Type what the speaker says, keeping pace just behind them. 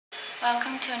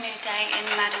Welcome to a new day in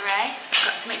Madurai. I've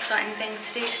got some exciting things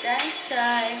to do today, so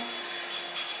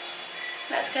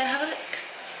let's go and have a look.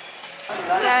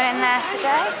 Going in there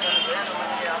today.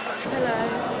 Hello.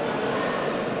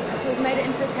 We've made it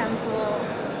into the temple.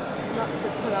 Lots of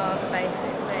palaver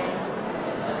basically.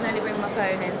 I can only bring my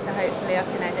phone in, so hopefully I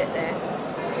can edit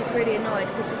this. Just really annoyed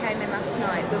because we came in last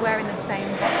night. We're wearing the same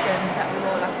bottoms that we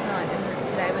wore last night, and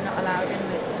today we're not allowed in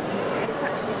with. It's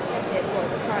actually pathetic what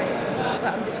we're crying,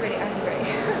 but I'm just really angry.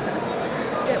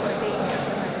 I don't want to be here at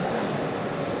the moment,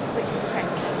 which is a shame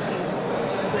because it's beautiful.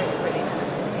 It's really, really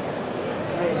nice in here.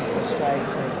 Really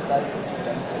frustrating. Both of us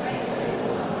don't think it's a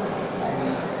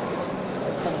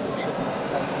temple shouldn't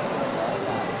make you feel like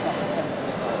that. It's not a temple,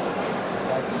 it's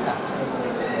why the staff are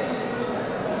doing this.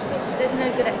 There's no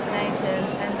good explanation,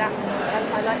 and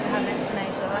I like to have an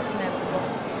explanation. I like to know what's what.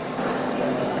 It's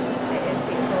stunning. It is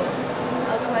beautiful.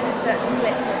 I'll try and insert some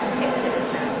clips or some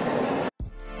pictures now.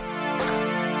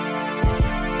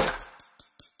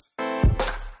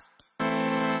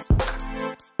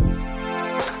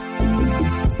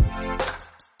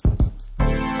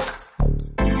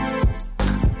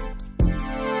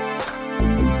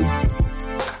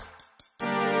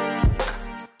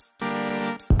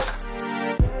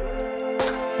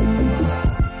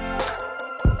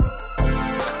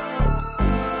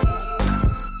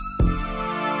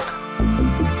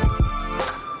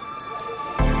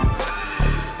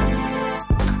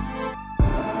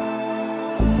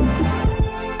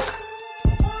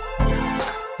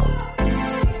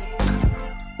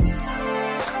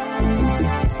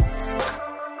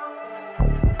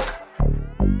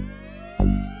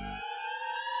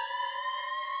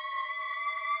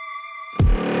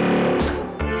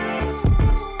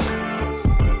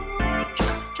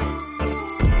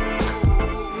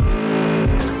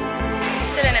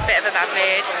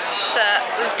 Mood, but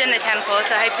we've done the temple,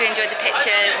 so I hope you enjoyed the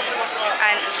pictures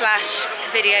and slash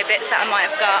video bits that I might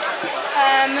have got.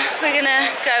 We're gonna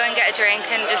go and get a drink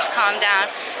and just calm down.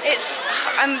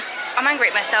 I'm angry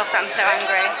at myself that I'm so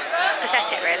angry. It's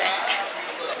pathetic, really.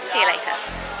 See you later.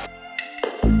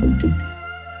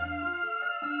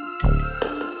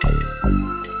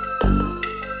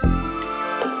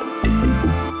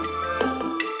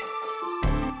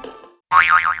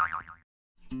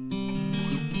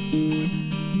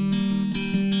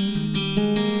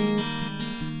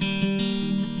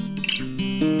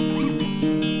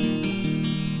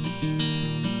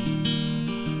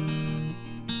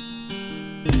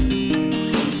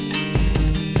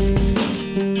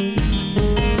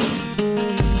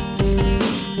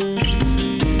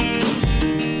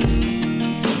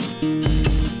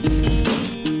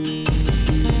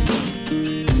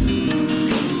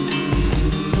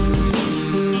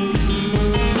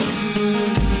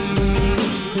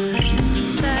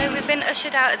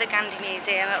 Ushered out of the Gandhi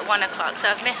Museum at 1 o'clock, so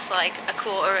I've missed like a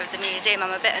quarter of the museum.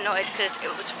 I'm a bit annoyed because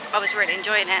I was really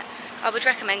enjoying it. I would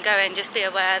recommend going, just be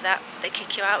aware that they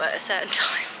kick you out at a certain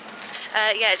time.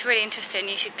 Yeah, it's really interesting,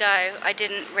 you should go. I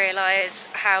didn't realise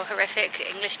how horrific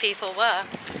English people were,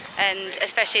 and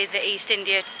especially the East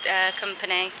India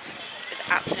Company. It was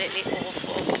absolutely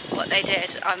awful what they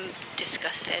did. I'm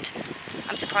disgusted.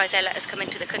 I'm surprised they let us come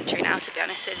into the country now, to be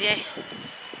honest with you.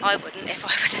 I wouldn't if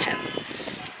I were them.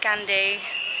 Gandhi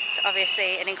is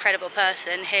obviously an incredible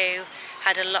person who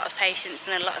had a lot of patience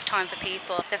and a lot of time for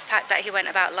people. The fact that he went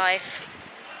about life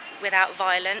without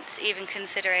violence, even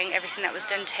considering everything that was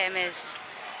done to him, is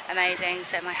amazing,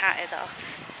 so my hat is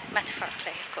off.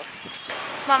 Metaphorically, of course.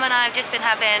 Mum and I have just been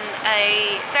having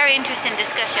a very interesting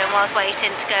discussion whilst waiting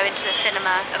to go into the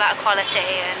cinema about equality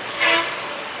and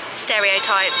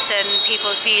stereotypes and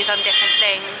people's views on different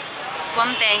things.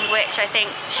 One thing which I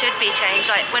think should be changed,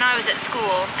 like when I was at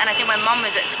school, and I think when Mum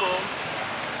was at school,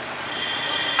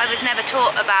 I was never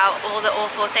taught about all the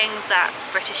awful things that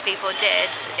British people did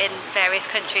in various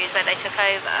countries where they took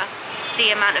over.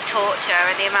 The amount of torture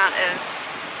and the amount of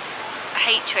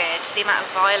hatred, the amount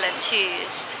of violence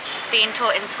used. Being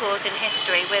taught in schools in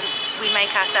history, when we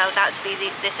make ourselves out to be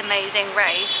this amazing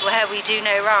race where we do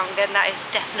no wrong, and that is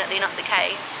definitely not the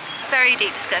case. Very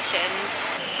deep discussions.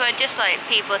 So I'd just like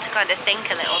people to kind of think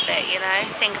a little bit, you know,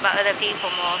 think about other people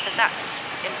more, because that's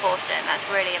important, that's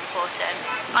really important.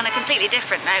 On a completely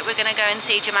different note, we're going to go and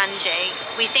see Jumanji.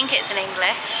 We think it's in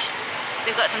English.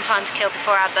 We've got some time to kill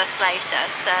before our bus later,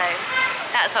 so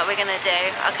that's what we're going to do.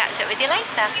 I'll catch up with you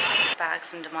later.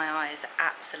 Bags under my eyes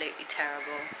are absolutely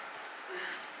terrible.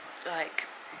 Like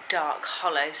dark,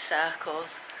 hollow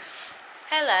circles.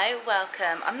 Hello,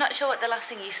 welcome. I'm not sure what the last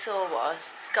thing you saw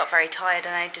was. Got very tired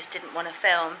and I just didn't want to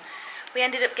film. We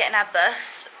ended up getting our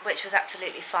bus, which was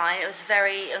absolutely fine. It was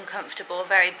very uncomfortable,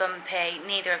 very bumpy.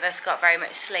 Neither of us got very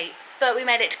much sleep. But we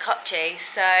made it to Kochi,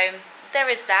 so there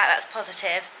is that, that's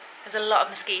positive. There's a lot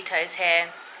of mosquitoes here.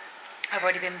 I've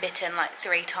already been bitten like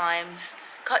 3 times.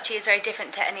 Kochi is very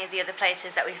different to any of the other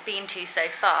places that we've been to so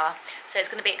far, so it's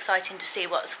going to be exciting to see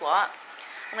what's what.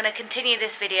 I'm going to continue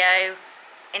this video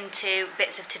into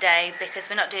bits of today because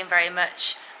we're not doing very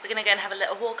much. We're going to go and have a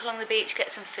little walk along the beach,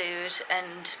 get some food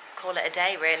and call it a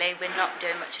day really. We're not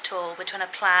doing much at all. We're trying to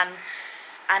plan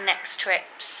our next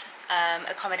trips,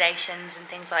 accommodations and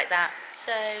things like that.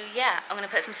 So yeah, I'm going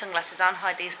to put some sunglasses on,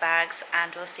 hide these bags,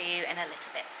 and we'll see you in a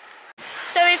little bit.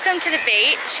 So we've come to the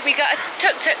beach. We got a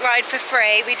tuk-tuk ride for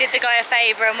free. We did the guy a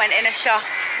favour and went in a shop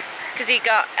because he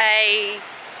got a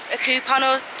coupon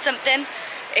or something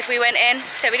if we went in.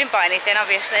 So we didn't buy anything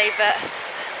obviously, but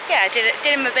yeah, did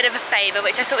him a bit of a favour,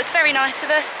 which I thought was very nice of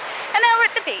us. And now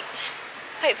we're at the beach.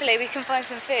 Hopefully we can find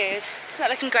some food. It's not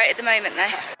looking great at the moment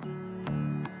though.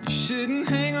 You shouldn't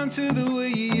hang on to the way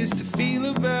you used to feel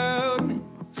about me,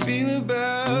 feel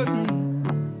about me.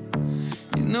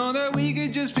 You know that we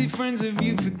could just be friends if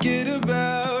you forget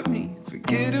about me,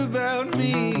 forget about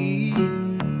me.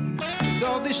 With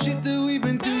all this shit that we've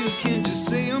been through, you can't just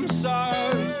say I'm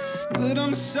sorry, but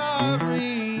I'm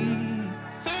sorry.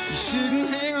 You shouldn't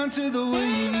hang on to the way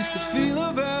you used to feel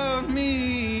about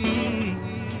me.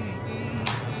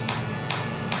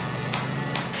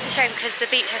 It's a shame because the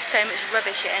beach has so much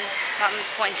rubbish in. Mum's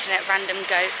pointing at random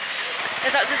goats.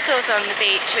 There's lots of stores along the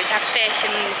beach which have fish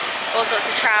and all sorts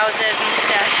of trousers and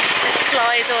stuff. There's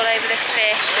flies all over the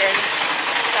fish and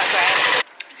it's not great.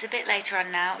 It's a bit later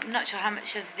on now. I'm not sure how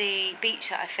much of the beach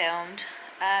that I filmed.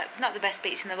 Not the best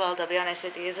beach in the world, I'll be honest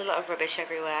with you. There's a lot of rubbish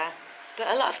everywhere. But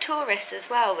a lot of tourists as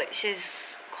well, which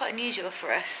is quite unusual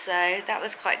for us. So that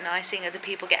was quite nice seeing other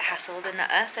people get hassled and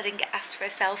not us. I didn't get asked for a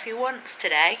selfie once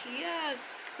today.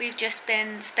 Yes. We've just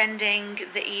been spending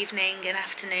the evening and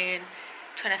afternoon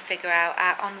trying to figure out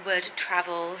our onward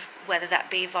travels, whether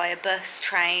that be via bus,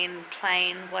 train,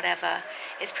 plane, whatever.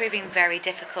 It's proving very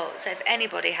difficult. So if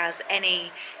anybody has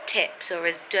any tips or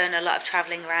has done a lot of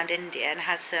travelling around India and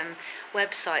has some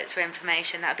websites or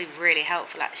information, that would be really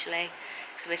helpful actually,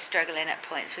 because we're struggling at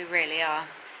points, we really are.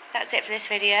 That's it for this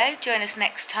video. Join us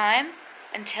next time.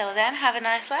 Until then, have a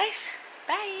nice life.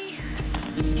 Bye.